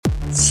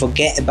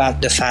forget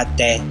about the fact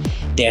that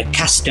they're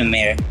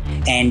customer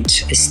and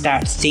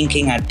start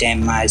thinking of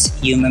them as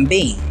human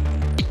being.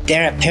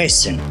 They're a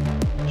person.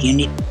 You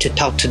need to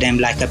talk to them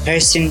like a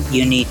person.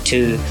 You need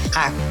to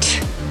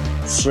act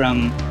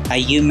from a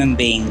human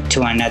being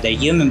to another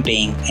human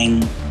being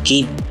and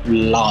give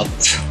love.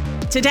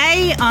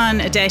 Today on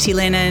Dirty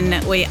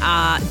Linen, we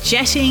are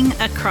jetting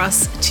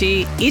across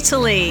to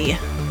Italy.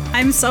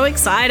 I'm so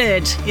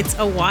excited. It's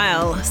a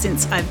while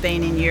since I've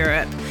been in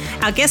Europe.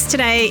 Our guest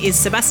today is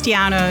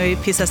Sebastiano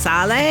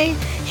Pisasale.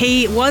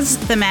 He was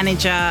the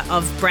manager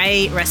of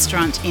Bray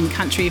Restaurant in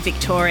country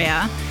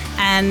Victoria,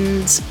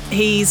 and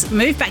he's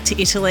moved back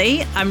to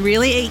Italy. I'm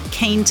really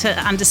keen to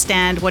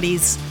understand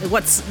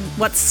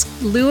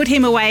what's lured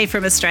him away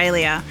from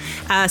Australia.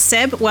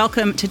 Seb,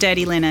 welcome to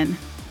Dirty Linen.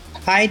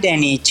 Hi,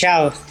 Danny.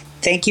 Ciao.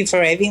 Thank you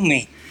for having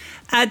me.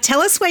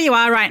 Tell us where you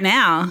are right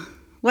now.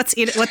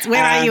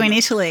 Where are you in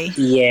Italy?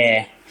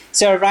 Yeah.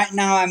 So right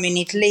now I'm in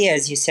Italy,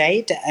 as you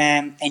said,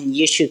 and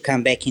you should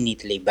come back in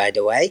Italy, by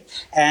the way,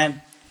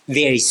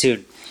 very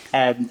soon.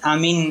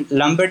 I'm in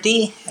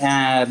Lombardy,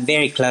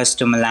 very close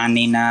to Milan,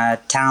 in a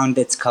town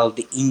that's called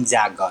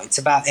Inzago. It's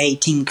about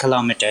 18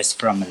 kilometers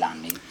from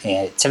Milan.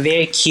 It's a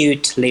very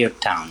cute little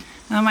town.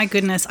 Oh my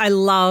goodness, I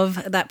love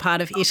that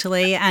part of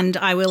Italy, and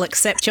I will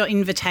accept your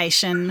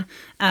invitation.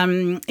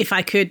 If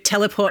I could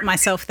teleport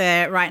myself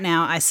there right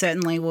now, I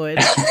certainly would.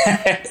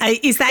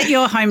 Is that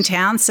your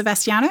hometown,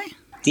 Sebastiano?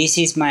 This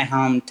is my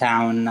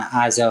hometown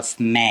as of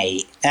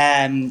May.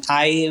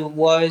 I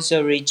was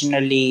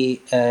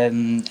originally,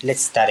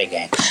 let's start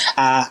again.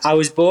 I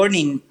was born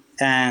in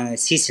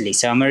Sicily,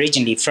 so I'm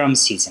originally from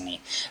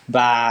Sicily,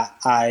 but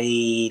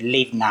I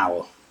live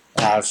now.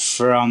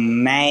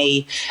 From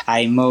May,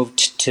 I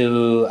moved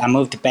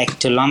back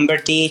to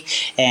Lombardy,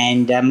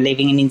 and I'm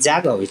living in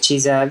Inzago, which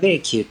is a very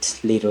cute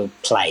little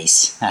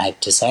place, I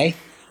have to say.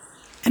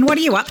 And what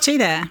are you up to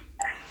there?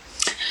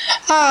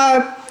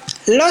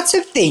 Lots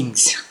of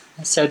things.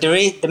 So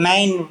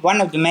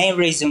one of the main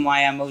reasons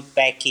why I moved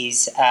back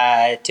is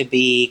to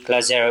be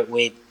closer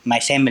with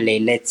my family.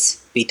 Let's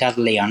be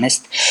totally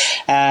honest.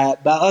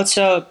 But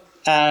also,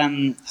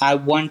 I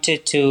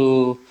wanted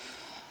to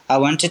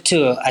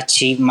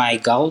achieve my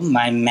goal.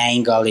 My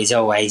main goal has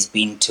always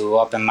been to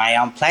open my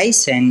own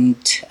place and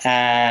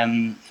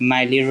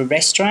my little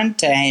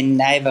restaurant.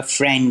 And I have a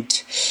friend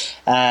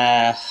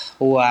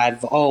who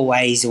I've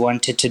always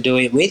wanted to do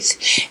it with,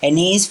 and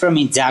he's from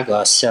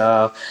Inzago.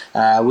 So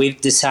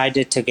we've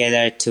decided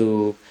together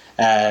to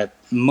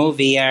move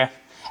here,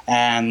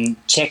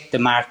 check the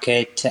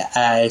market,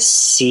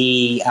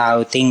 see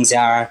how things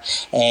are,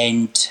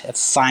 and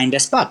find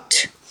a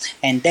spot.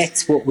 And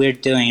that's what we're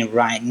doing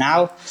right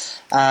now.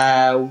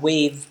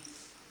 We've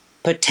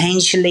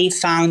potentially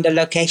found a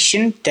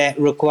location that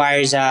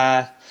requires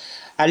a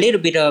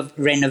little bit of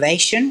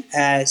renovation.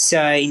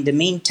 So in the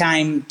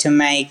meantime, to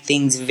make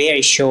things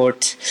very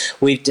short,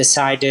 we've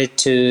decided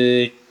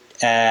to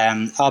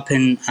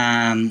open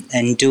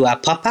and do a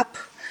pop-up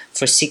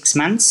for 6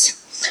 months.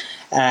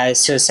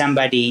 So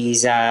somebody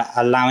is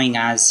allowing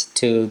us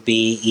to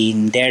be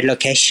in their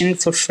location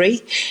for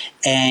free,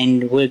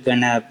 and we're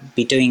gonna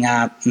be doing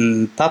a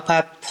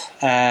pop-up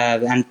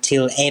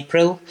until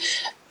April,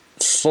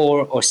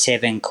 4 or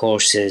 7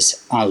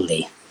 courses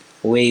only.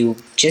 We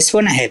just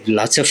want to have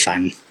lots of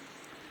fun.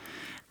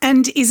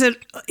 And is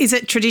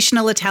it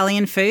traditional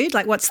Italian food?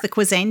 Like, what's the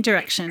cuisine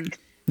direction?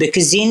 The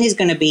cuisine is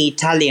going to be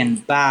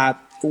Italian, but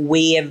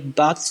we have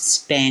both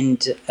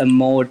spent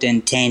more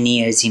than 10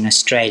 years in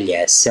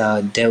Australia,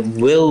 so there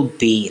will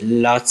be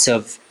lots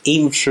of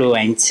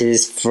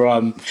influences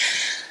from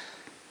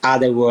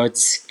other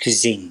worlds'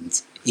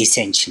 cuisines,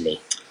 essentially.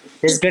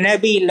 There's going to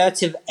be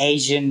lots of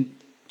Asian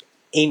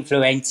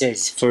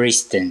influences, for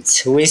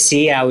instance. We'll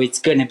see how it's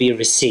going to be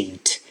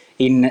received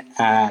in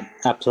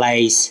a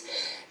place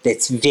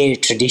that's very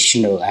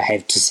traditional, I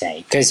have to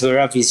say, because we're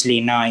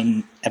obviously not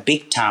in a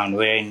big town,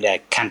 we're in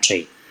the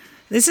country.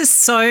 This is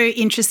so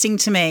interesting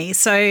to me.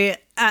 So,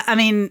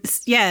 Italian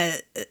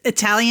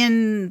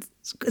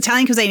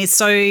cuisine is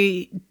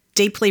so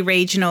deeply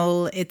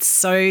regional. It's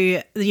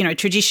so,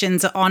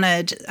 traditions are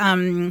honoured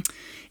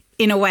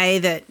in a way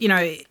that,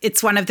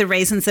 it's one of the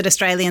reasons that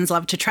Australians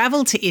love to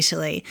travel to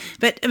Italy.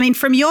 But,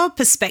 from your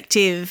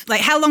perspective, like,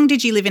 how long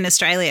did you live in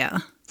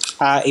Australia?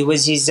 It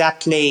was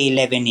exactly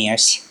 11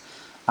 years.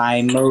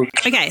 I moved.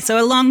 Okay, so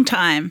a long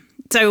time.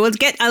 So we'll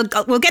get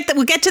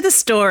to the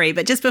story,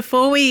 but just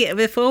before we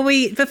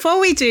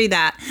do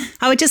that,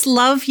 I would just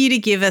love you to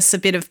give us a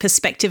bit of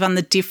perspective on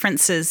the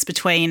differences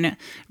between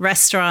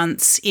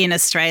restaurants in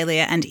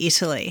Australia and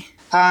Italy.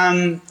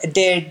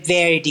 They're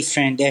very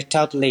different. They're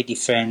totally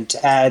different.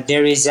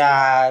 There is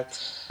a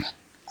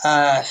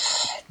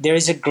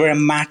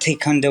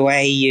grammatic on the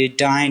way you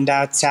dined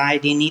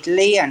outside in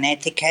Italy, an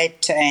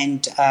etiquette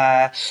and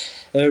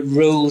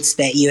rules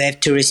that you have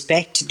to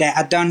respect that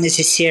I don't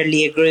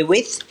necessarily agree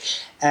with,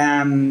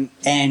 and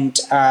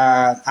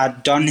I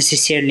don't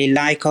necessarily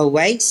like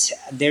always.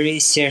 There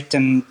is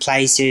certain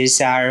places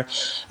are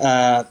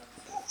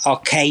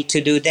okay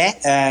to do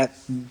that,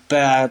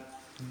 but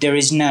there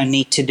is no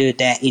need to do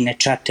that in a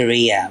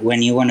trattoria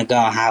when you want to go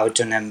out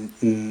on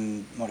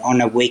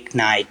a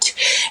weeknight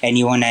and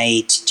you want to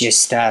eat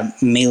just a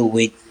meal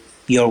with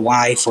your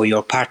wife or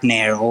your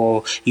partner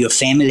or your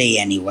family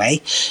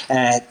anyway.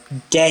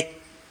 That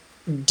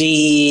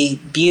the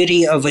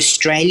beauty of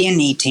Australian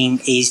eating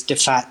is the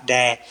fact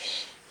that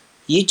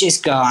you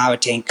just go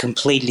out and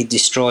completely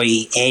destroy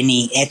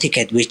any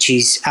etiquette, which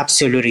is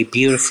absolutely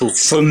beautiful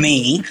for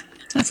me,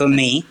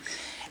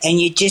 and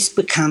you just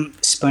become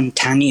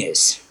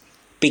spontaneous,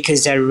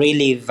 because I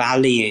really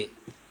value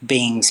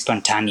being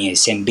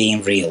spontaneous and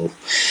being real.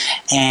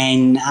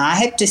 And I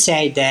have to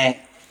say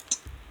that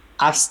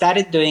I've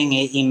started doing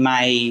it in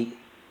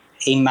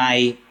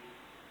my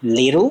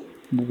little,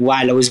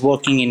 while I was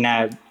working in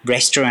a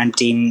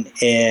restaurant in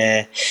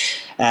here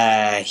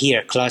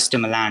close to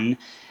Milan,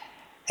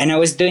 and I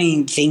was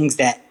doing things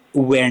that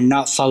were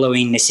not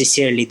following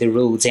necessarily the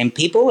rules, and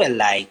people were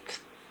like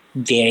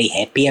very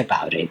happy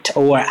about it,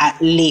 or at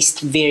least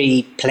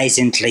very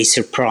pleasantly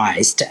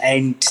surprised.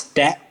 And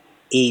that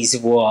is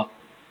what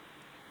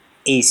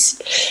is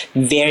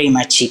very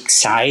much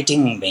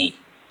exciting me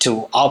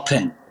to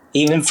open,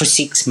 even for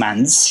 6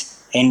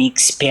 months, and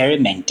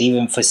experiment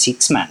even for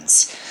 6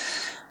 months,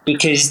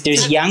 because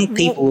there's young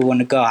people who want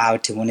to go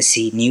out and want to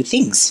see new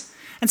things.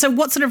 And so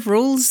what sort of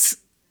rules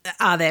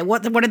are there?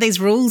 What are these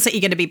rules that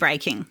you're going to be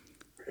breaking?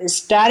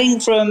 Starting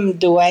from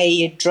the way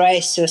you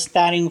dress, or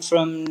starting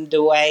from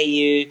the way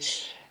you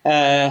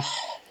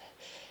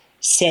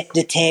set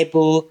the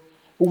table.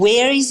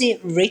 Where is it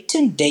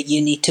written that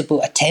you need to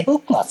put a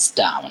tablecloth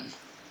down?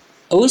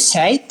 Who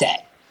said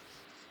that?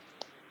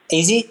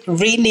 Is it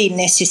really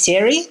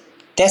necessary?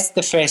 That's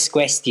the first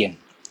question.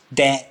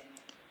 That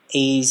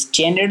is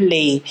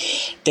generally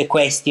the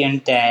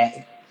question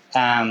that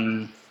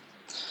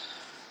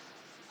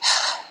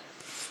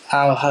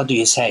how do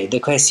you say? The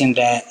question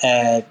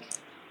that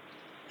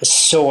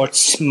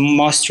sorts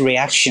most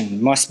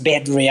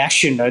bad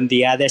reaction on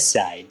the other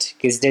side,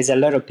 because there's a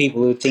lot of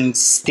people who think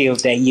still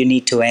that you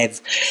need to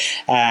have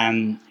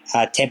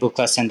a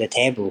tablecloth on the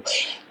table.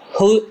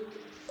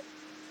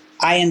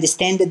 I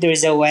understand that there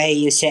is a way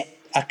you set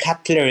a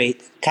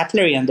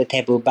cutlery on the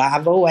table, but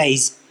I've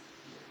always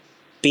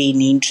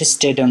been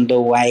interested in the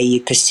way you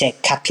could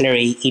set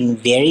cutlery in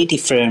very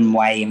different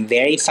way, in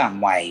very fun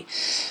way.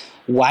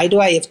 Why do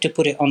I have to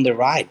put it on the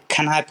right?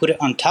 Can I put it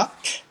on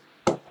top,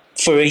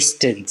 for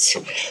instance?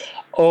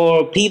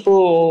 Or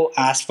people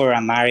ask for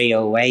amari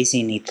always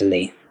in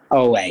Italy,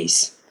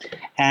 always.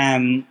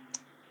 And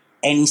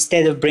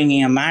instead of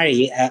bringing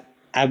amari,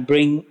 I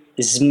bring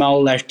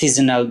small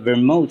artisanal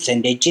vermouth,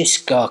 and they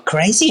just go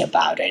crazy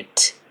about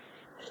it.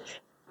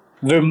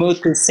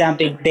 Vermouth is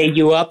something that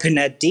you open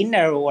a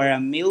dinner or a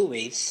meal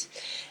with,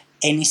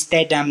 and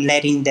instead I'm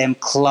letting them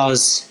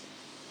close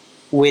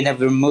with a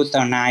vermouth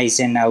on ice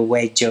and a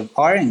wedge of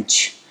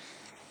orange.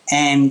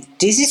 And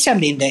this is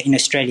something that in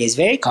Australia is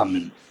very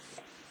common.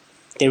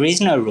 There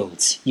is no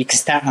rules. You can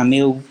start a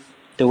meal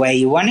the way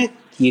you want it.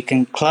 You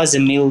can close a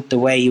meal the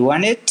way you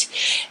want it.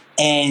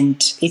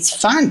 And it's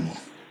fun.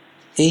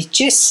 It's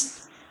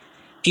just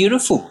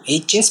beautiful.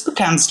 It just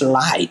becomes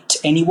light.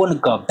 And you want to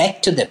go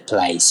back to the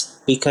place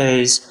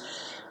because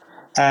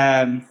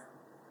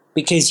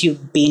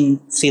you've been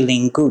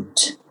feeling good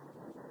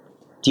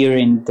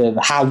during the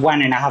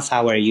 1.5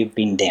 hour you've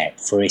been there,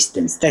 for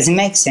instance. Does it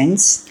make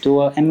sense?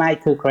 Am I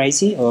too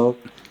crazy? Or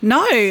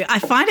no, I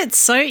find it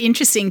so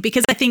interesting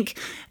because I think,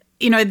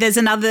 there's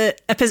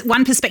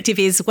one perspective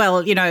is,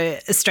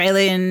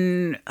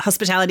 Australian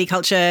hospitality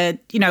culture,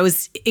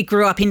 it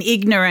grew up in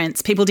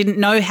ignorance. People didn't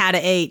know how to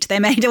eat. They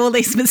made all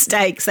these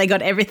mistakes. They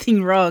got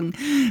everything wrong.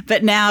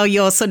 But now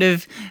you're sort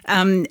of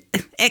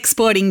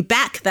exporting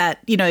back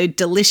that,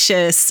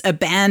 delicious,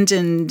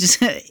 abandoned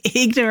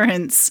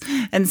ignorance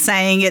and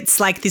saying it's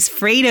like this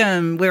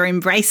freedom. We're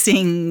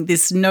embracing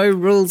this no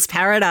rules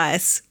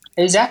paradise.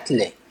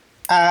 Exactly.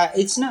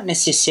 It's not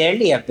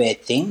necessarily a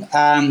bad thing.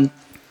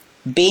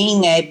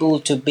 Being able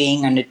to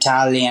being an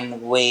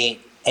Italian way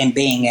and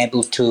being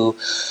able to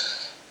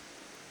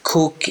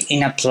cook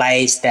in a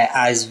place that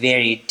has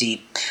very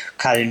deep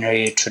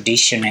culinary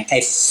tradition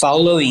and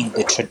following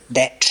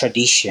that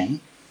tradition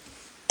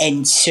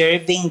and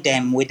serving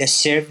them with a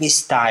service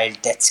style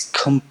that's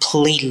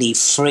completely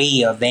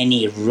free of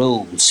any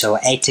rules or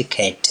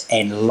etiquette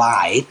and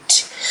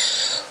light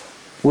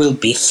will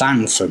be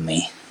fun for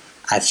me,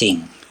 I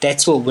think.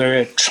 That's what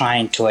we're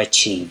trying to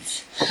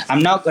achieve.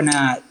 I'm not going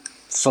to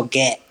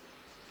forget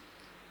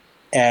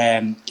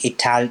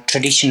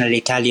traditional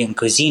Italian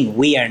cuisine.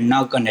 We are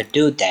not going to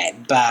do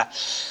that, but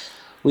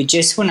we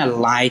just want to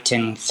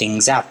lighten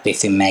things up,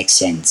 if it makes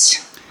sense.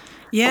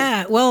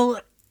 Yeah,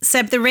 well,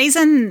 Seb, the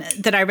reason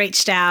that I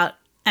reached out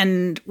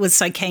and was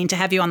so keen to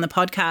have you on the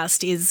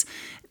podcast is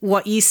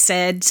what you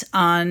said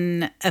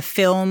on a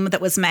film that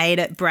was made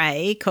at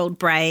Bray called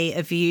Bray: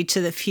 A View to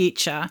the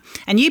Future.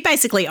 And you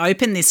basically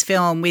open this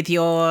film with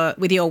your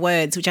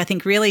words, which I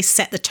think really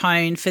set the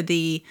tone for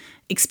the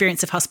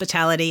experience of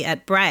hospitality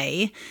at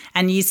Bray.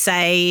 And you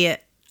say,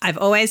 "I've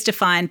always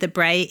defined the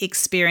Bray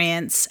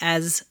experience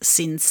as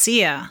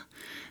sincere."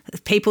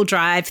 People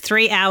drive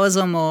 3 hours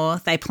or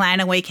more. They plan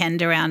a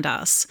weekend around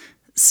us.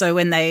 So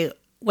when they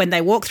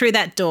walk through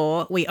that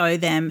door, we owe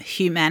them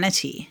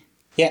humanity.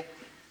 Yeah.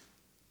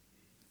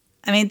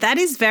 I mean, that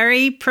is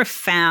very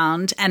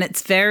profound, and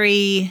it's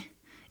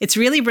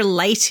really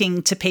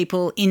relating to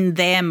people in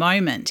their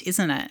moment,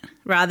 isn't it?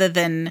 Rather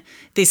than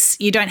this,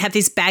 you don't have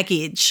this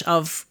baggage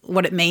of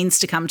what it means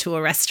to come to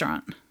a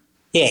restaurant.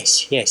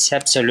 Yes,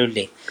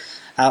 absolutely.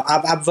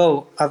 I've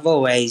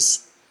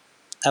always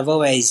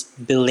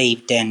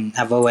believed and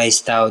I've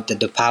always thought that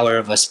the power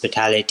of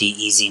hospitality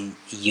is in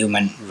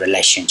human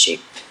relationship.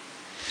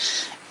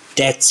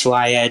 That's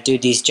why I do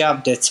this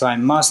job. That's why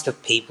most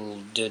of people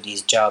do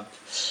this job,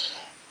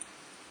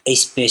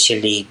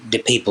 especially the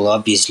people,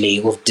 obviously,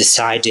 who've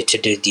decided to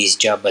do this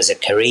job as a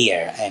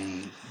career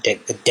and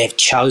they've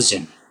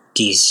chosen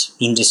this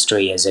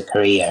industry as a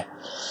career.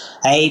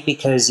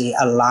 Because it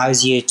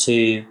allows you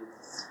to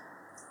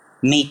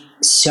meet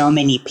so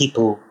many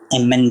people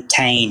and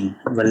maintain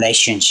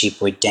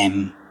relationship with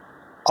them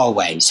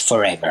always,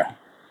 forever.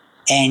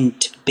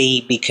 And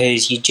B,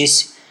 because you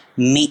just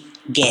meet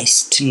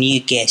new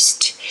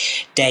guests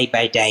day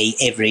by day,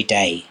 every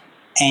day.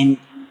 And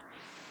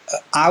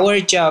our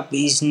job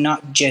is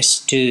not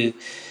just to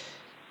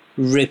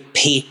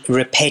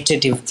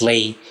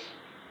repetitively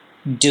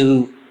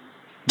do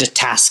the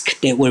task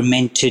that we're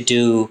meant to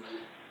do,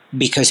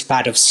 because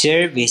part of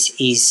service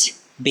is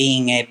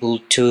being able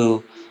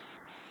to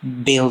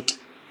build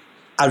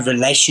a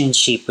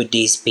relationship with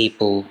these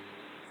people.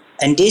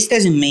 And this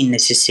doesn't mean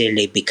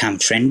necessarily become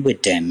friend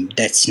with them.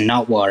 That's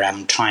not what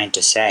I'm trying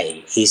to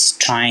say. It's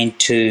trying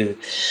to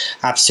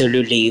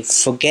absolutely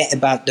forget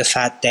about the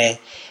fact that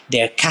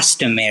they're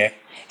customer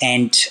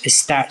and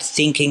start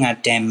thinking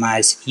of them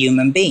as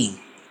human being.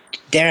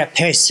 They're a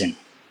person.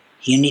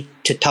 You need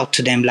to talk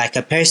to them like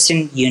a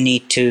person. You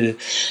need to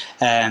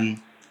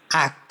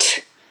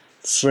act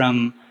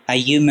from a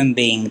human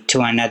being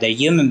to another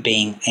human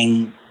being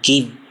and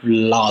give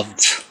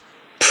love,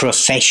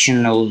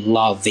 professional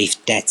love,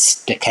 if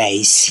that's the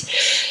case,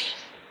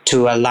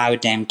 to allow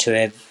them to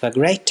have a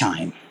great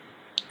time.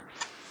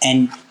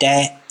 And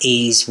that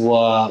is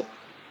what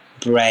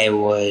Bray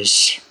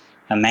was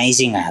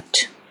amazing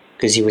at,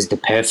 because he was the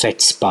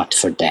perfect spot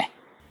for that.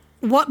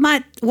 What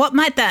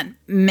might that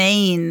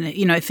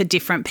mean, for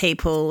different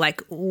people?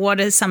 Like, what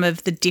are some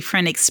of the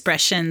different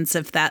expressions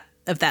of that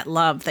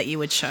love that you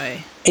would show?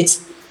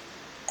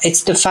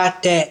 It's the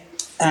fact that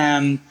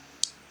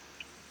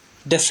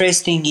the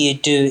first thing you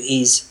do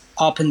is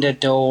open the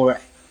door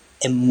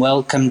and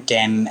welcome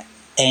them,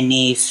 and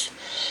if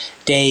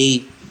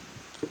they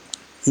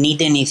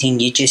need anything,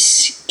 you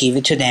just give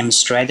it to them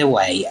straight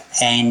away,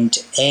 and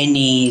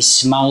any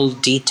small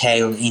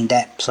detail in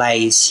that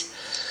place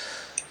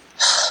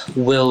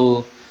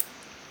will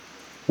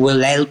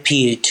help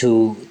you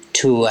to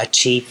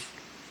achieve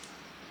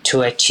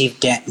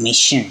that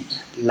mission.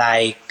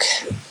 Like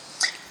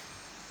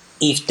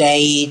if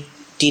they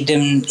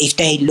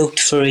looked,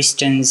 for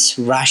instance,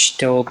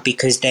 rushed, or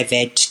because they've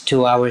had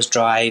 2 hours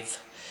drive,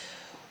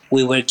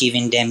 we were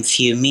giving them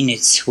few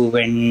minutes. We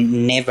were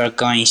never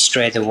going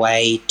straight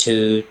away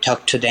to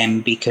talk to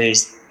them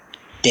because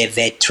they've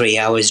had 3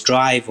 hours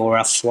drive or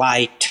a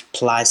flight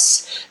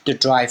plus the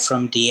drive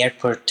from the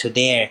airport to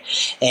there.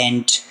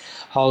 And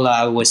all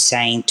I was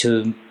saying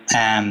to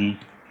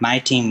my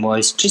team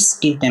was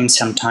just give them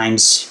some time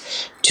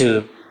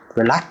to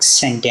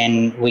relax, and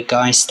then we go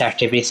and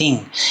start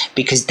everything,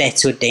 because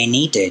that's what they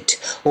needed.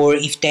 Or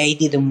if they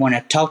didn't want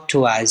to talk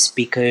to us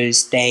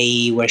because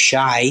they were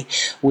shy,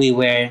 we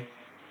were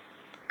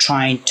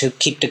trying to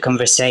keep the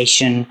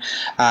conversation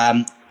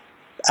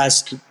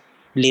as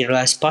little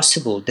as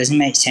possible. Doesn't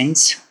make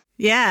sense?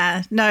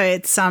 Yeah, no,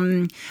 it's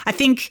I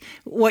think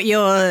what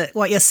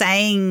you're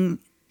saying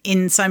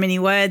in so many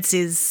words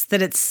is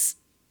that it's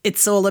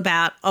all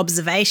about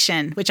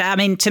observation, which, I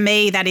mean, to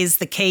me, that is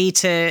the key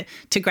to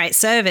great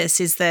service,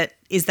 is that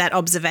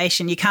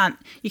observation. You can't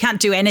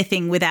do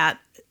anything without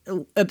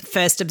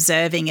first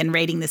observing and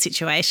reading the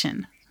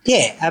situation.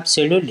 Yeah,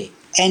 absolutely.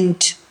 And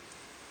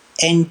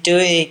do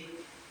it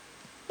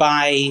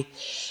by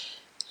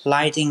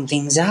lighting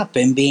things up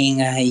and being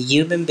a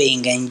human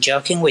being and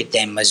joking with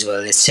them as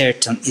well at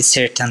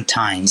certain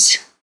times.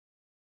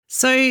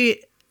 So,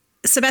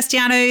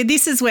 Sebastiano,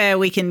 this is where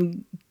we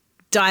can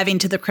dive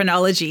into the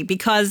chronology,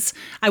 because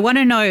I want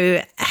to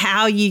know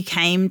how you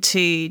came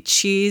to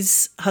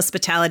choose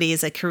hospitality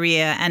as a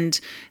career, and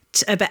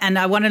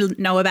I want to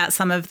know about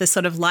some of the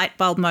sort of light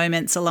bulb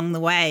moments along the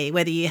way,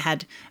 whether you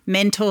had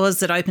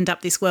mentors that opened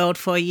up this world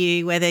for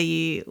you, whether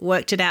you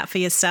worked it out for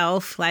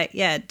yourself. Like,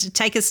 yeah,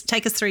 take us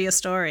through your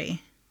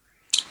story.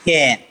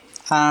 Yeah,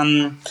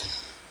 I'll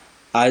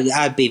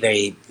be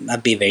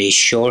very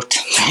short,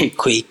 very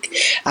quick.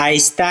 I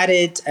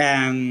started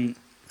in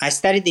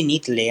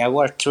Italy. I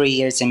worked 3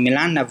 years in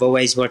Milan. I've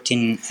always worked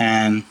in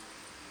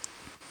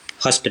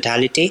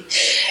hospitality.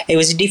 It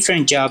was a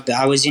different job.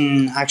 I was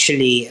in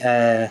actually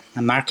a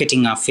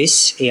marketing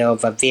office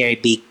of a very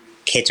big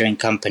catering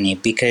company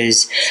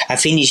because I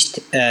finished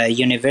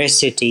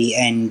university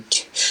and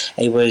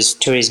it was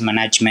tourism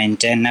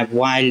management, and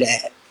while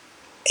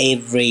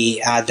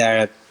every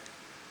other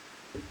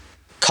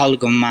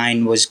colleague of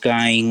mine was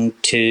going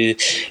to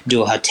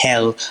do a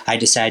hotel, I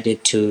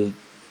decided to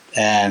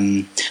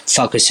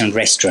focus on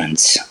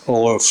restaurants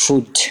or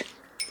food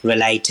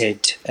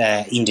related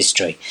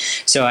industry.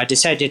 So I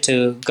decided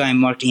to go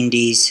and work in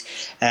this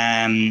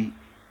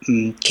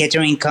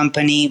catering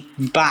company,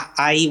 but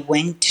I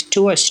went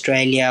to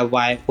Australia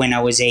when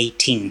I was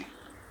 18.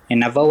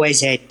 And I've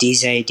always had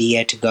this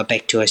idea to go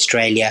back to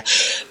Australia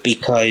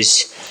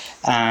because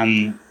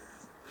I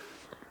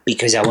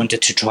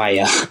wanted to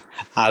try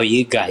how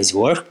you guys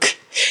work.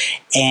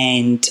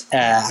 And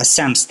at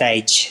some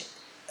stage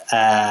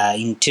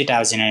in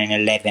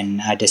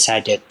 2011, I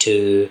decided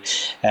to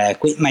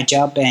quit my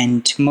job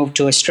and move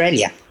to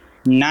Australia.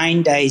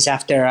 9 days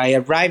after I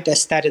arrived, I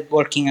started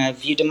working at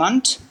Vue de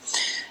Monde,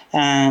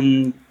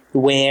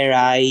 where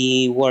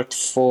I worked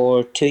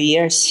for 2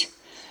 years.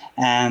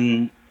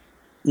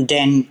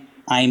 Then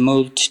I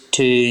moved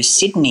to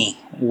Sydney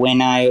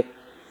when in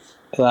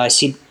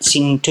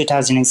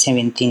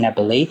 2017, I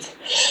believe.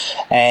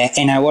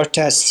 And I worked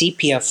at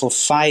Sepia for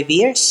 5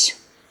 years.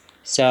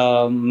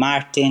 So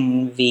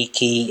Martin,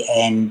 Vicky,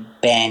 and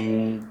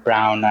Ben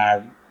Brown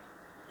are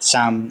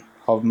some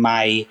of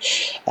my,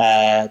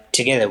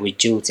 together with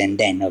Jules and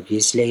Dan,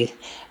 obviously,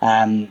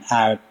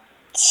 are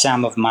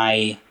some of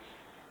my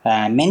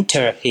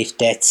mentor, if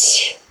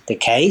that's the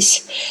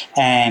case.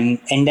 And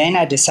then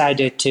I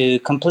decided to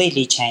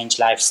completely change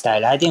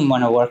lifestyle. I didn't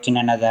want to work in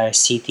another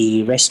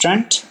city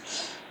restaurant.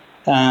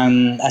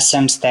 At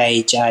some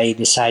stage, I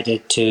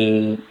decided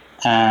to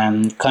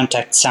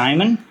contact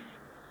Simon,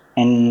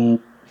 and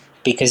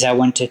because I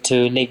wanted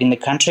to live in the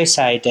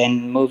countryside,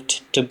 and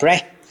moved to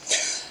Bray.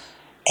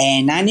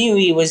 And I knew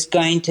it was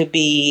going to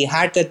be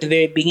hard at the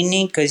very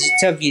beginning because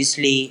it's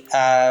obviously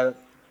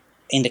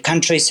in the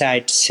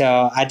countryside.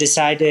 So I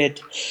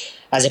decided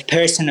as a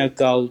personal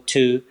goal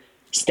to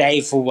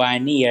stay for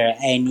 1 year,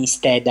 and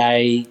instead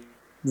I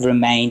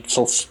remained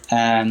for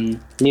a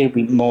little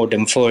bit more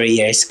than 4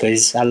 years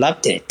because I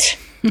loved it.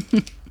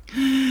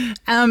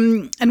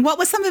 And what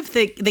were some of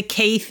the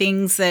key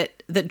things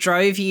that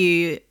drove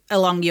you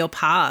along your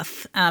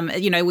path?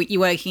 You're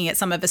working at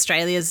some of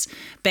Australia's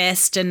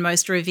best and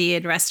most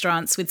revered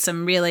restaurants with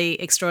some really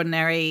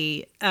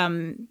extraordinary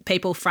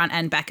people front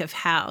and back of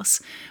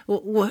house.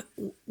 What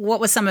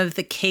were some of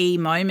the key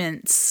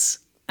moments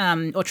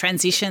or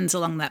transitions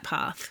along that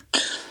path?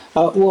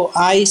 Well,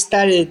 I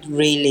started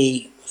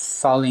really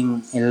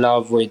falling in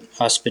love with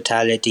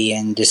hospitality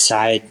and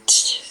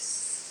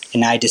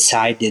I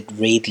decided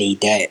really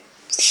that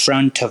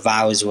front of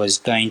house was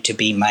going to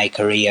be my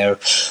career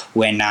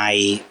when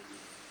I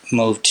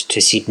moved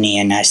to Sydney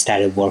and I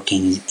started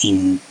working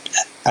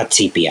at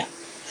Sepia.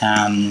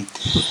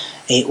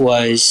 It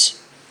was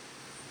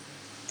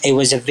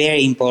a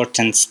very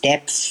important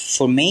step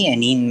for me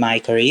and in my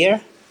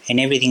career, and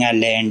everything I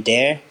learned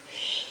there,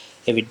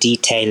 every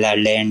detail I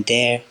learned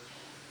there,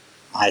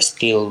 I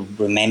still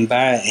remember,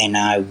 and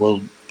I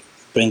will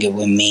bring it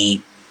with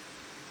me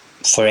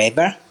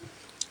forever.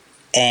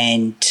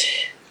 And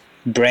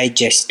Brad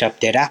just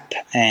topped it up,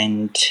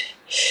 and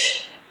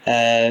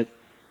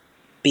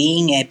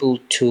being able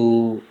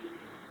to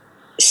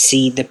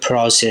see the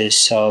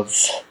process of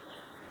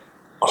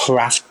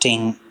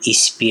crafting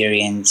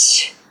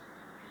experience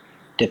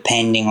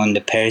depending on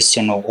the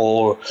person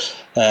or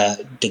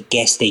the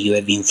guest that you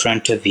have in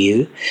front of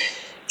you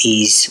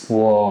is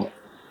what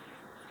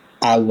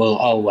I will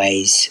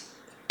always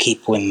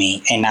keep with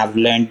me. And I've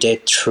learned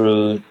it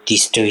through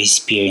these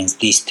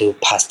two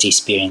past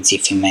experiences,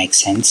 if it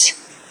makes sense.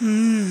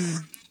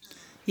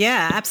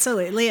 Yeah,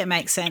 absolutely. It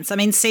makes sense. I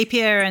mean,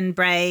 Sepia and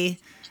Bray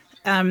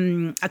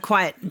are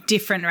quite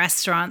different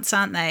restaurants,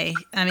 aren't they?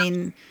 I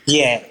mean...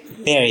 Yeah,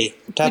 very.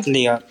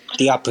 Totally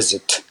the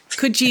opposite.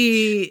 Could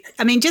you...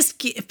 I mean,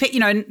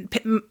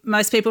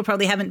 most people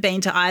probably haven't been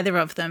to either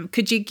of them.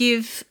 Could you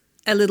give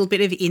a little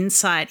bit of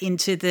insight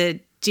into the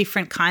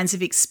different kinds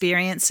of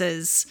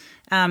experiences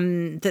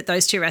that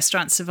those two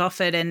restaurants have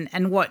offered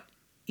and what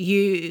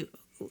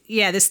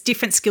there's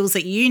different skills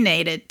that you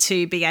needed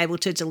to be able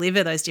to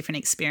deliver those different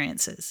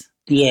experiences?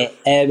 Yeah,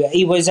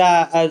 it was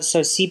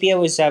so Sepia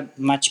was a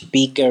much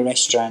bigger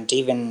restaurant,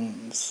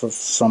 even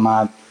from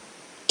a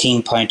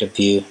team point of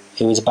view.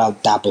 It was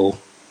about double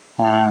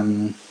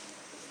front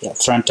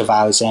of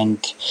house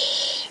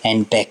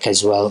and back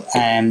as well.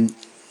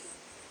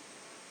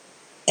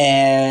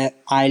 I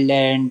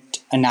learned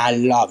and I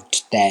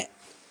loved that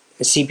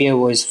Sepia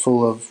was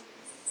full of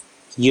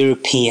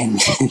European.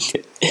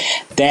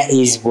 That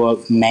is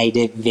what made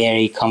it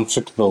very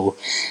comfortable.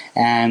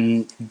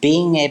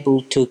 Being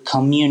able to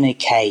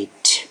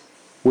communicate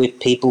with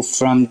people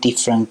from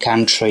different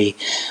country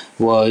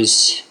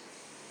was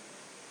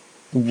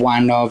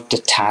one of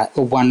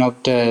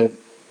the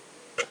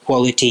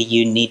quality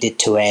you needed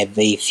to have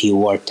if you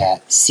worked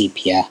at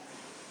Sepia.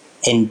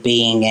 And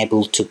being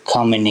able to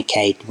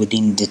communicate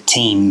within the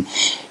team,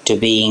 to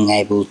being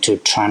able to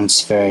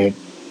transfer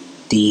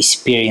the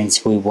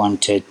experience we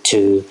wanted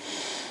the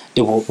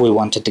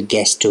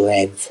guest to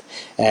have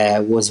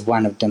was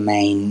one of the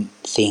main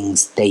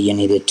things that you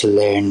needed to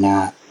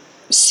learn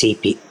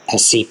sepia,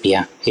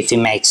 if it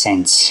makes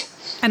sense.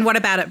 And what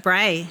about at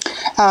Bray?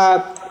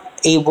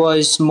 It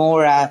was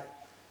more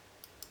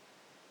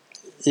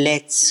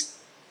let's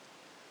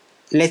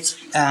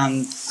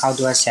how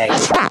do I say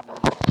it?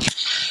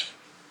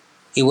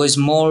 It was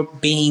more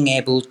being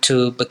able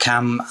to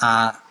become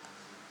a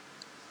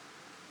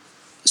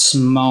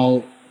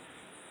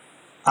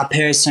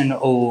person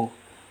who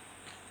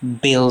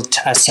built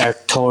a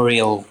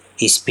sartorial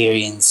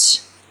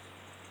experience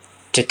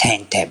to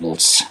 10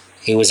 tables.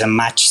 It was a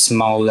much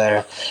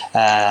smaller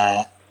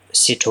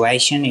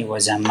situation. It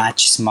was a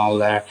much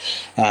smaller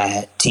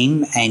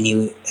team, and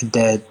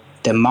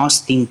the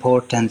most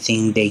important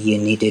thing that you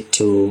needed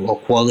to, or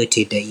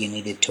quality that you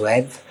needed to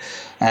have,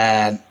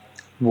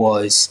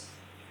 was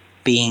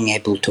being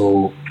able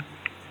to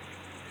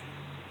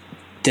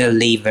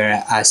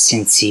deliver a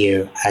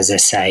sincere, as I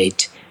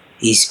said,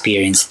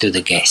 experience to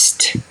the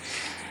guest.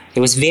 It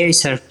was very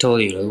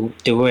sartorial.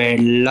 There were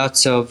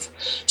lots of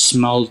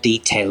small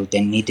details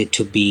that needed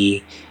to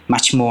be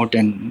much more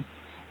than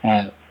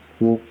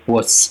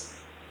what's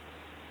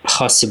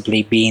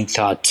possibly being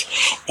thought,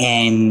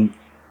 and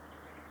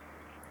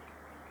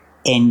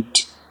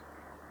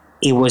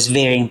it was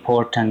very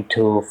important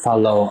to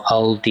follow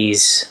all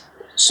these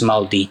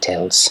small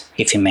details,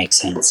 if it makes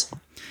sense.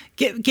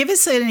 Give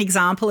us an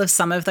example of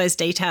some of those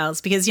details,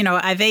 because,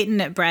 I've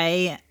eaten at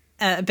Bray,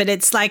 but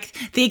it's like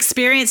the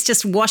experience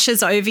just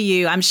washes over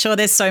you. I'm sure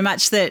there's so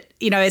much that,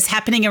 is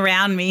happening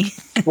around me.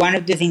 One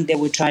of the things that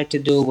we tried to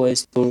do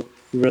was to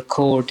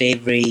record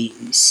every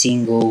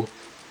single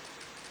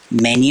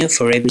menu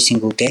for every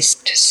single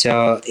guest.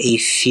 So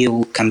if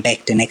you come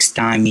back the next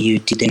time, you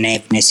didn't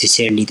have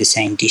necessarily the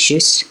same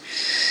dishes.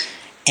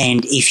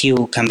 And if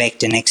you come back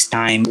the next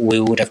time, we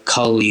would have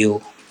called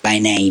you by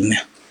name.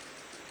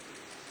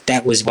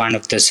 That was one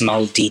of the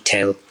small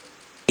detail,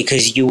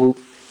 because you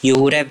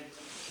were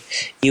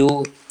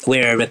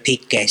a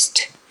repeat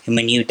guest, and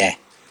we knew that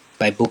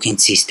by booking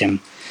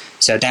system.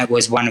 So that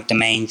was one of the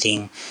main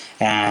thing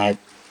that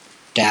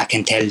I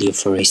can tell you,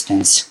 for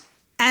instance.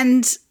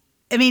 And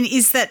I mean,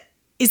 is that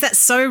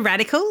so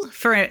radical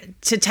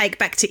to take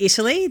back to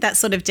Italy, that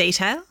sort of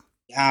detail?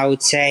 I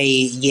would say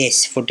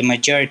yes. For the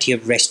majority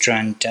of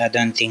restaurants, I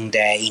don't think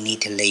that in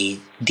Italy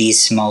these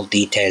small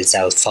details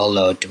are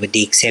followed, with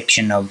the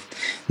exception of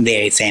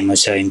very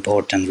famous or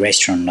important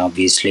restaurant,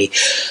 obviously.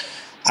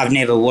 I've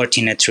never worked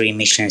in a 3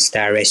 Michelin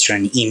star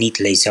restaurant in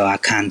Italy, so I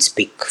can't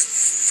speak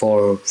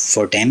for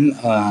them.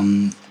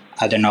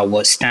 I don't know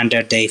what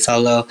standard they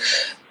follow,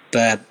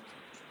 but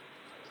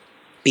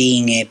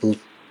being able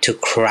to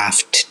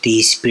craft the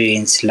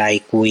experience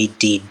like we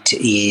did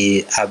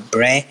at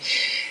Bray,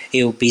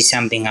 it will be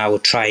something I will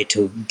try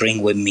to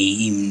bring with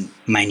me in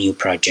my new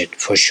project,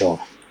 for sure.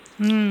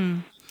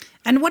 Mm.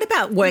 And what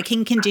about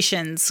working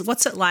conditions?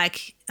 What's it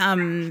like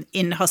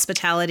in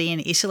hospitality in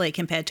Italy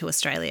compared to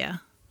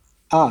Australia?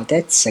 Oh,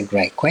 that's a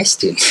great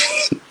question.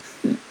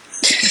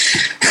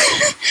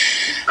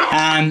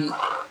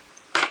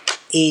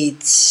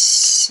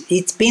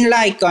 It's been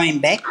like going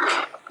back,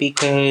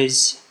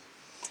 because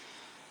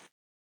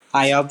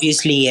I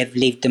obviously have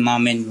lived the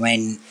moment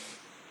when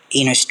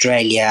in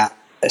Australia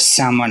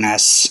someone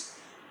has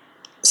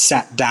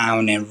sat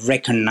down and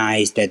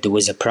recognized that there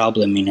was a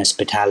problem in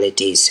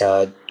hospitality,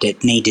 so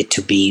that needed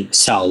to be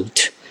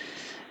solved.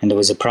 And there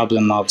was a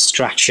problem of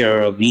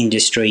structure of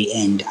industry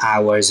and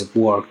hours of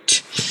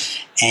work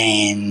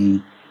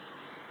and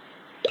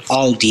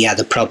all the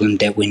other problems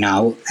that we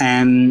know.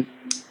 In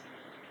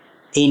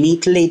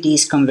Italy,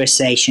 this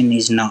conversation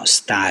is not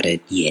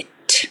started yet.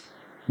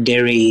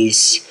 There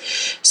is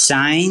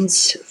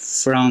signs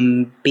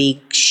from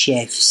big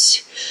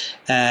chefs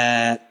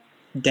that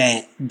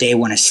they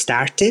want to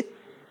start it,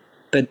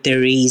 but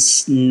there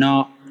is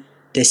not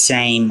the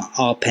same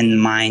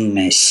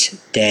open-mindedness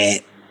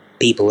that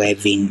people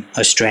have in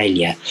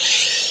Australia.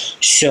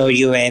 So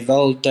you have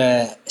all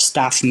the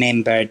staff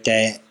members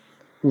that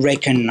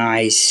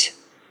recognize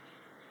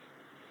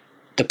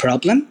the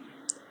problem,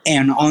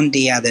 and on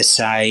the other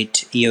side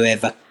you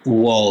have a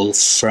wall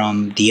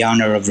from the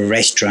owner of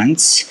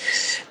restaurants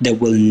that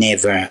will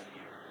never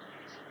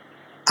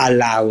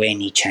allow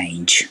any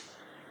change.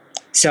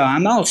 So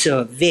I'm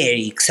also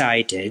very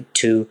excited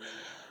to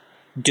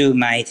do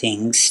my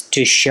things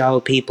to show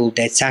people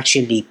that's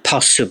actually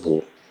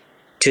possible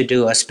to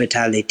do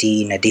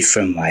hospitality in a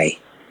different way.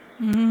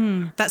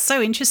 That's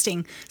so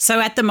interesting. So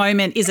at the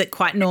moment, is it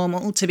quite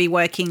normal to be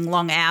working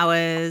long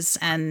hours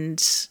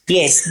and...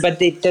 Yes, but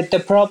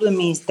the problem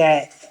is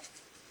that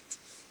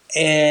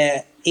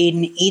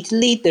in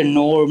Italy, the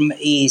norm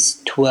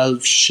is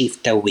 12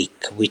 shifts a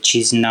week, which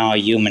is not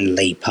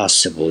humanly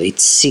possible.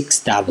 It's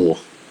 6 double.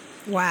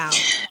 Wow.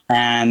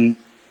 And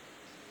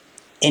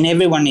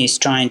everyone is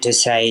trying to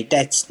say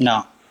that's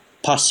not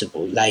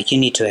possible. Like, you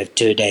need to have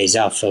 2 days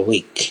off a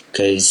week,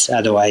 because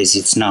otherwise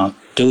it's not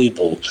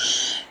doable.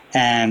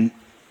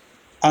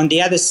 On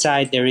the other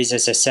side, there is,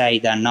 as I say,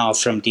 I know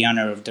from the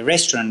owner of the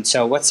restaurant.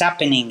 So what's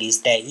happening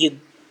is that you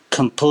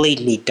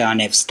completely don't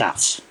have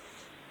staff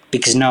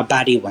because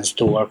nobody wants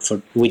to work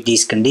with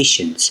these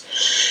conditions.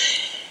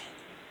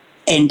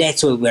 And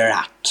that's where we're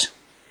at.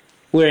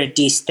 We're at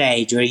this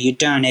stage where you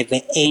don't have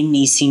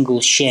any single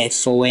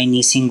chef or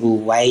any single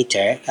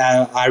waiter.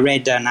 I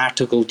read an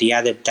article the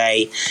other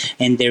day,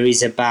 and there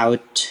is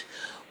about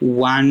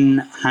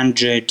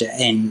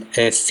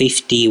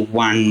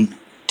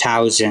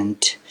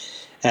 151,000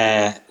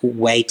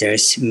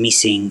 waiters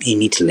missing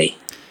in Italy.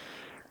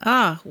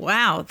 Oh,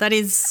 wow. That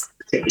is...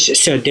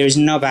 So there's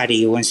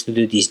nobody who wants to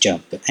do this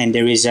job. And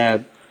there is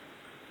a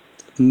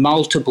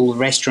multiple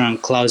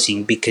restaurant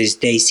closing because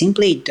they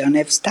simply don't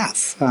have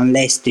staff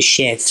unless the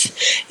chef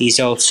is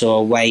also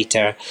a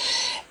waiter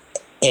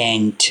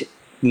and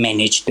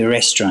manage the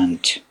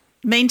restaurant.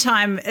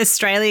 Meantime,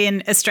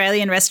 Australian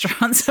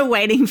restaurants are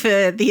waiting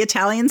for the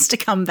Italians to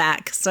come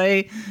back.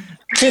 So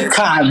to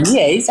come,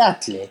 yeah,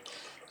 exactly.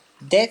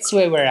 That's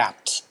where we're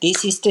at.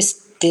 This is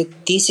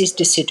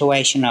the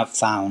situation I've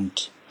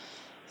found,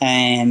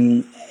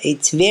 and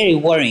it's very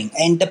worrying.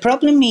 And the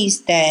problem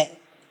is that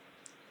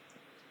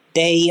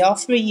they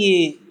offer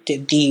you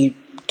the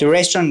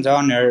restaurant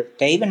owner.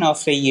 They even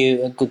offer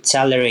you a good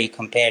salary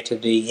compared to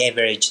the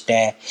average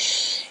that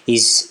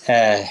is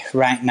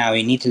right now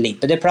in Italy.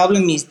 But the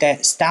problem is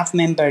that staff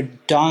members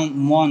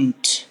don't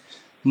want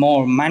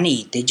more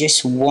money. They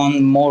just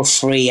want more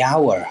free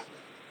hour,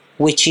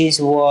 which is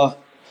what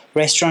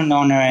restaurant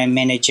owner and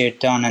manager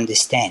don't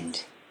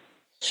understand.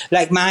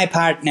 Like my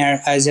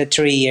partner has a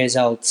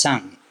 3-year-old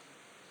son,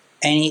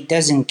 and he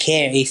doesn't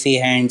care if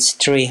he earns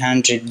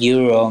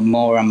 €300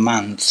 more a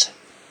month.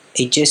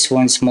 He just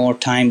wants more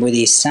time with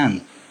his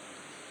son.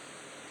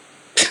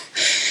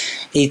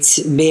 It's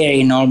a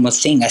very normal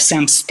thing. At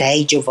some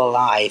stage of a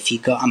life, you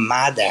got a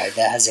mother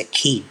that has a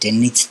kid and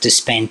needs to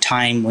spend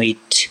time with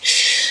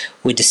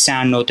the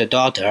son or the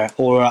daughter,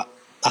 or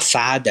a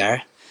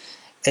father.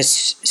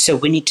 So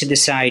we need to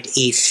decide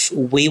if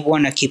we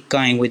want to keep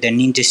going with an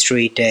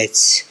industry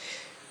that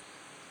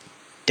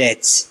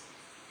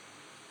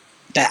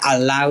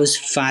allows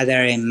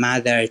father and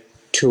mother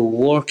to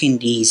work in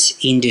this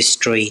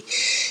industry,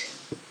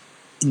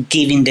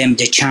 giving them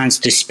the chance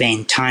to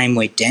spend time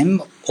with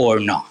them, or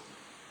not.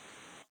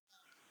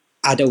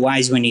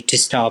 Otherwise, we need to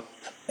stop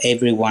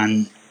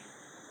everyone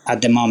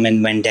at the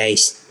moment when they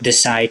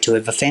decide to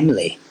have a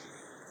family,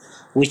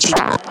 which is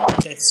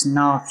that's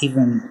not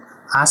even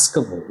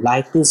askable.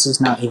 Like, this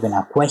is not even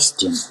a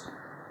question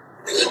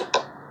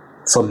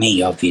for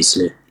me,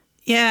 obviously.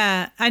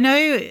 Yeah, I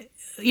know.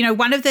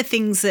 One of the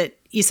things that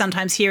you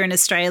sometimes hear in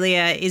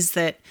Australia is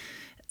that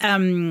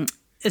the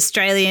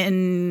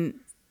Australian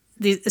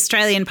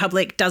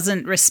public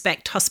doesn't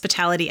respect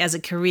hospitality as a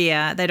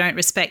career. They don't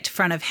respect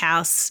front of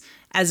house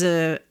as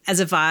a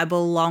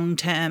viable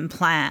long-term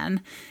plan.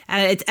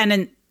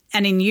 And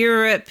in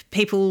Europe,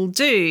 people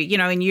do.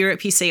 In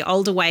Europe, you see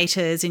older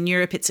waiters. In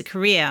Europe, it's a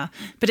career.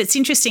 But it's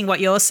interesting what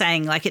you're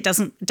saying. Like, it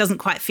doesn't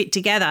quite fit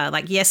together.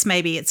 Like, yes,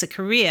 maybe it's a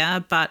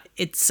career, but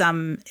it's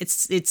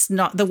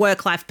not, the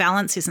work-life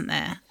balance isn't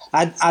there.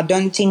 I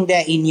don't think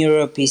that in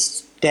Europe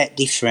is that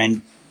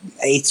different.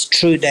 It's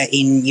true that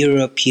in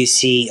Europe you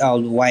see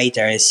old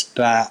waiters,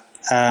 but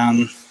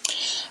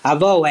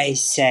I've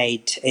always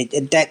said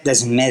that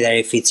doesn't matter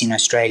if it's in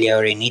Australia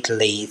or in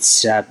Italy.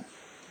 It's a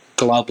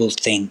global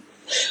thing.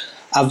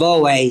 I've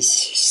always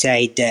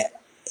said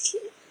that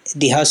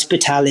the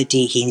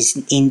hospitality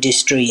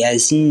industry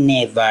has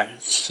never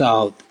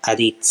thought at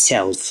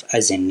itself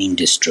as an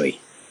industry.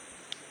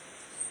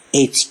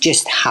 It's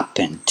just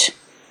happened.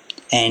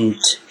 And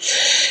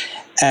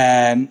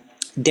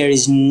there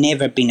has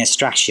never been a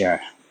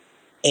structure.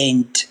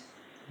 And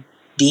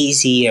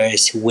these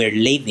years we're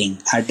living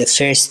are the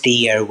first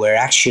year we're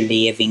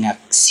actually having a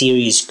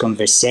serious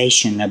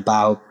conversation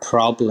about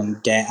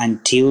problems that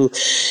until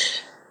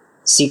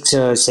 6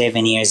 or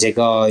 7 years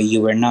ago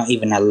you were not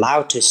even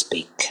allowed to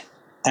speak.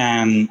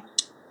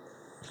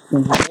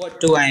 What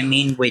do I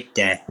mean with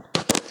that?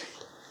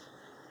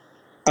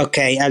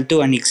 Okay, I'll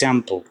do an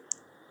example.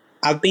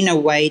 I've been a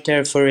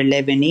waiter for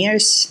 11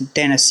 years,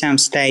 then at some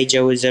stage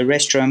I was a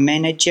restaurant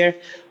manager.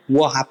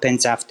 What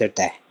happens after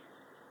that?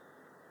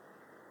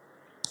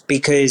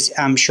 Because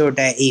I'm sure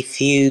that if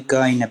you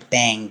go in a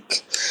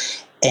bank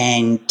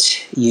and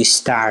you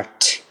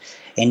start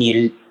and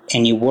you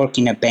work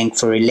in a bank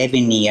for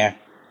 11 years,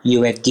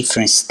 you have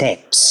different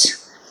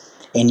steps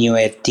and you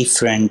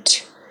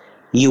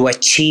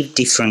achieve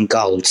different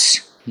goals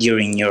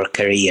during your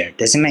career.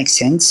 Does it make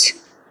sense?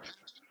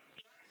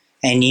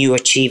 And you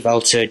achieve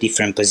also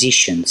different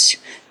positions.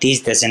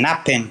 This doesn't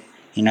happen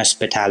in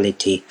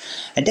hospitality,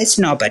 and that's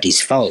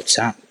nobody's fault.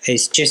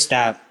 It's just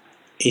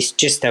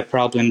a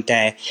problem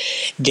that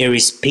there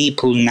is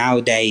people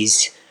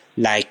nowadays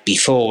like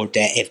before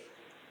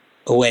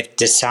who have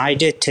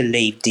decided to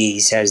leave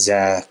this as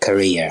a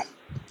career.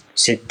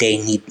 So they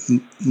need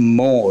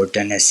more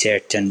than a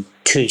certain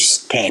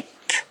 2-step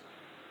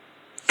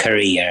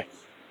career,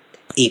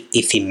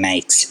 if it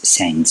makes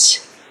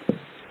sense.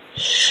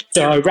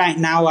 So right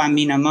now I'm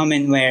in a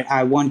moment where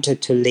I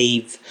wanted to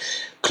live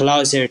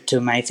closer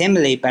to my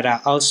family, but I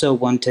also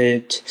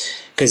wanted,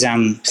 because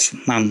I'm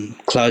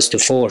close to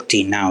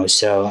 40 now,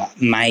 so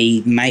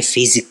my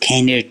physical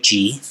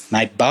energy,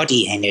 my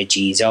body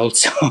energy is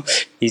also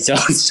is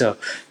also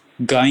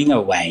going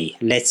away.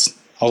 Let's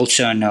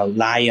also not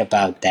lie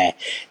about that.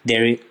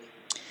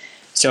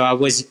 So I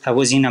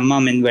was in a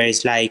moment where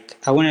it's like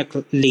I want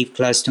to live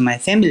close to my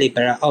family,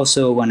 but I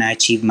also want to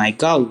achieve my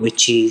goal,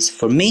 which is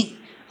for me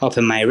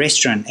open my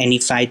restaurant. And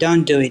if I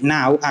don't do it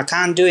now, I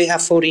can't do it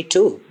at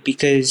 42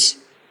 because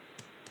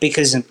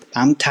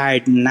I'm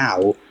tired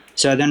now.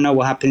 So I don't know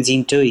what happens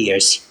in 2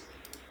 years.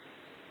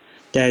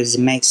 Does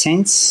it make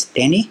sense,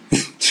 Danny?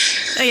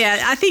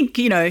 Yeah, I think,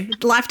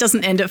 life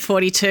doesn't end at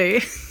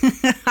 42.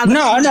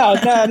 No.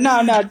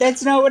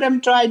 That's not what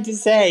I'm trying to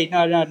say.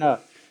 No.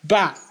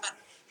 But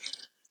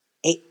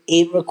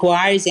it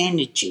requires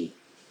energy.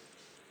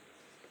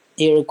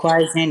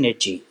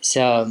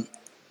 So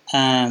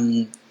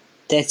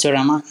that's where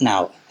I'm at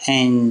now.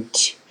 And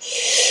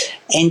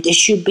there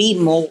should be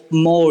more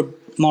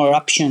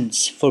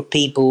options for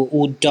people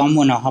who don't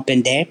want to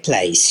open their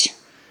place.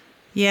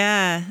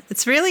 Yeah,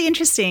 it's really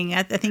interesting.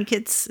 I think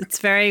it's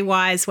very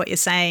wise what you're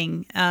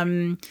saying.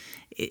 There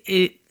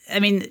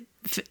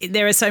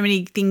are so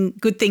many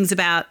good things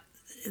about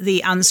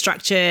the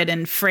unstructured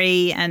and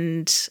free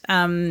and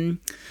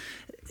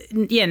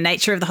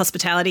nature of the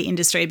hospitality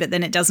industry, but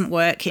then it doesn't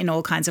work in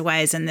all kinds of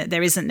ways, and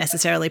there isn't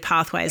necessarily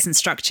pathways and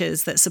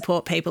structures that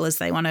support people as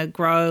they want to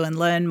grow and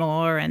learn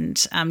more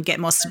and get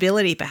more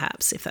stability,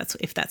 perhaps, if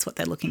that's what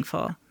they're looking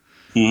for.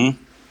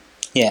 Mm-hmm.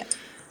 Yeah.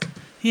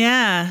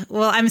 Yeah.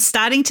 Well, I'm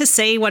starting to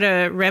see what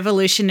a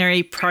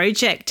revolutionary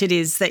project it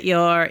is that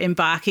you're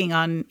embarking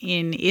on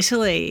in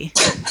Italy.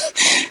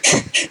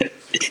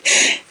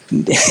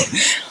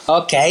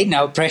 Okay,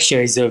 no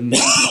pressure is on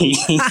me.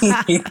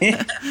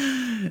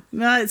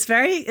 No, it's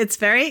very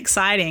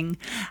exciting.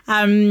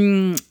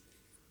 Do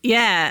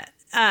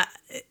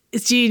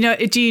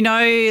you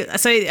know?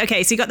 So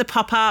you got the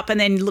pop up, and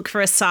then look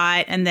for a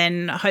site, and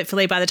then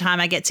hopefully by the time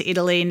I get to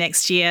Italy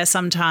next year,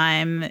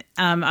 sometime,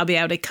 I'll be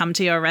able to come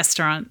to your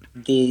restaurant.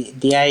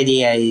 The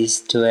idea is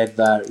to have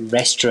a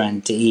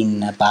restaurant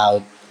in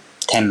about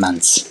 10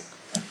 months,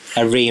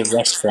 a real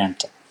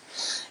restaurant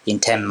in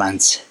 10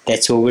 months.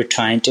 That's what we're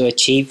trying to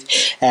achieve.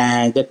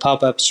 The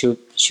pop up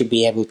should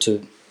be able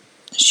to.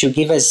 Should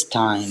give us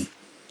time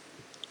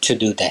to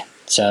do that.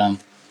 So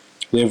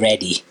we're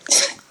ready.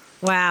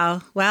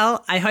 Wow.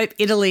 Well, I hope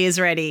Italy is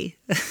ready.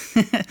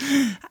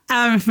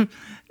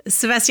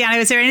 Sebastiano,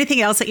 is there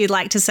anything else that you'd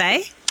like to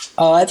say?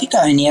 Oh, have you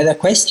got any other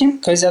question?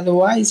 Because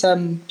otherwise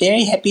I'm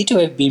very happy to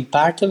have been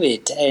part of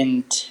it.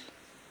 And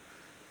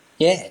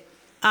yeah.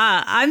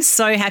 I'm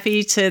so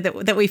happy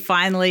that we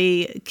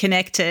finally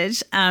connected.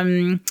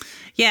 I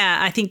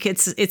think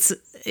it's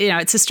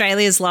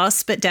Australia's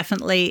loss, but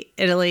definitely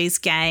Italy's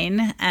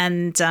gain.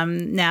 And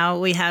now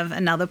we have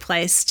another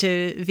place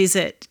to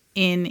visit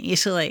in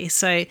Italy.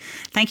 So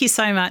thank you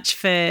so much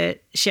for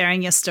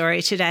sharing your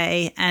story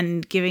today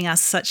and giving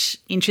us such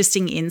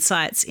interesting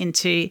insights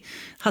into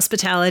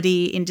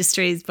hospitality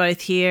industries,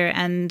 both here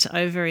and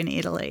over in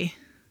Italy.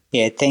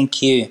 Yeah,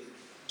 thank you.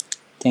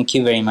 Thank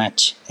you very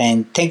much.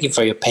 And thank you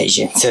for your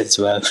patience as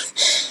well.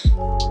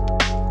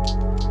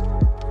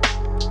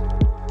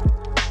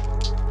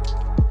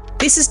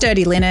 This is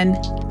Dirty Linen,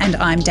 and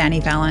I'm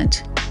Danny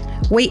Vallant.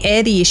 We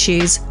air the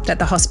issues that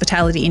the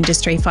hospitality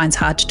industry finds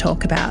hard to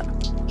talk about,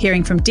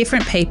 hearing from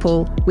different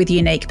people with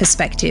unique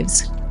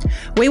perspectives.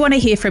 We want to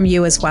hear from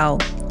you as well.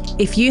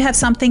 If you have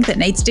something that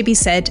needs to be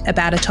said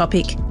about a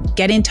topic,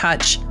 get in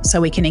touch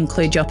so we can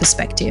include your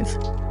perspective.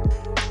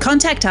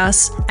 Contact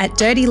us at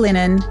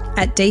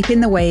dirtylinenat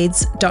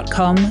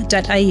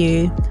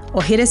deepintheweeds.com.au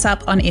or hit us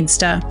up on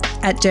Insta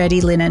at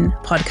Dirty Linen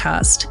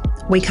Podcast.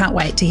 We can't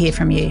wait to hear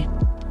from you.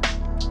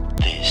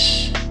 This